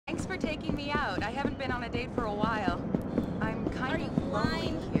for taking me out. I haven't been on a date for a while. I'm kind of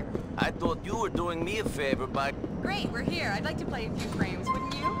lonely here. I thought you were doing me a favor by... Great, we're here. I'd like to play a few frames,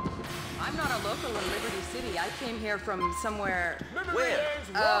 wouldn't you? I'm not a local in Liberty City. I came here from somewhere... Where?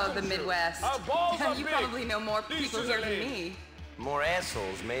 Oh, the Midwest. You probably know more people here than me. More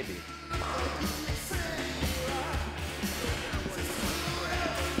assholes, maybe.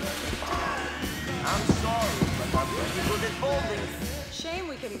 I'm sorry, but I'm pretty good at bowling. Shame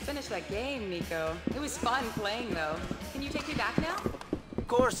we couldn't finish that game, Nico. It was fun playing, though. Can you take me back now? Of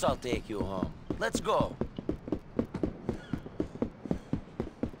course I'll take you home. Let's go.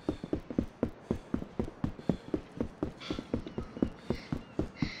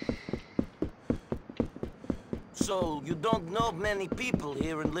 So, you don't know many people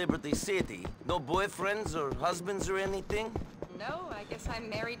here in Liberty City? No boyfriends or husbands or anything? No, I guess I'm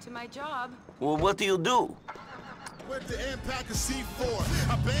married to my job. Well, what do you do?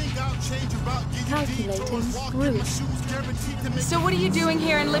 Calculating route. So what are you doing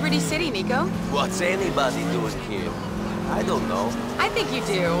here in Liberty City, Nico? What's anybody doing here? I don't know. I think you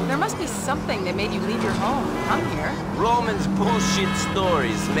do. There must be something that made you leave your home and come here. Roman's bullshit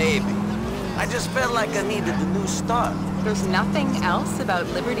stories, maybe. I just felt like I needed a new start. There's nothing else about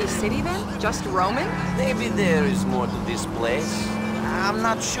Liberty City then? Just Roman? Maybe there is more to this place. I'm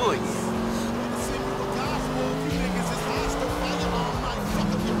not sure yet.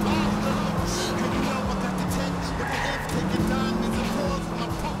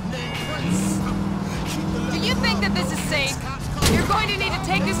 Do you think that this is safe? You're going to need to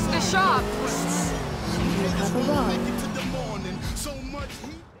take this to the shop. You have arrived.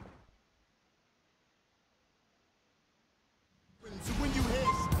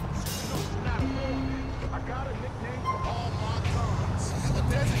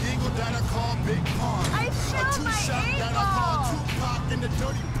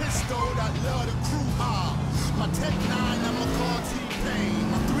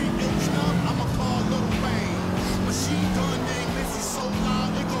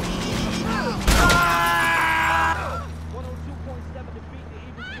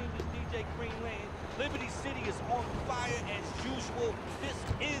 Liberty City is on fire as usual. This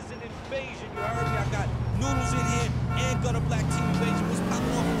is an invasion. You heard me? I got Noodles in here and Gutter Black Team Invasion. What's popping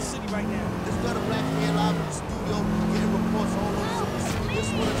off in the city right now? This Gutter Black here live in the studio, getting reports all over the city.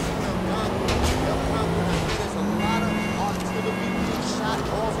 This one is from El Conquer. El Conquer, I hear there's a lot of artillery being shot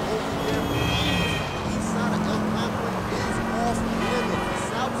all over there. East side of El Conquer is off limits. The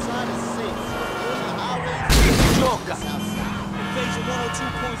south side is safe. So early highways, Joker. Invasion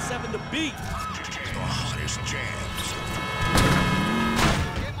 102.7 The Beat. The hottest jams.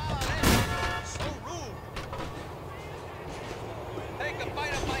 So rude. Take a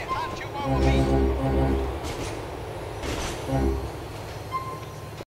bite of my hot, you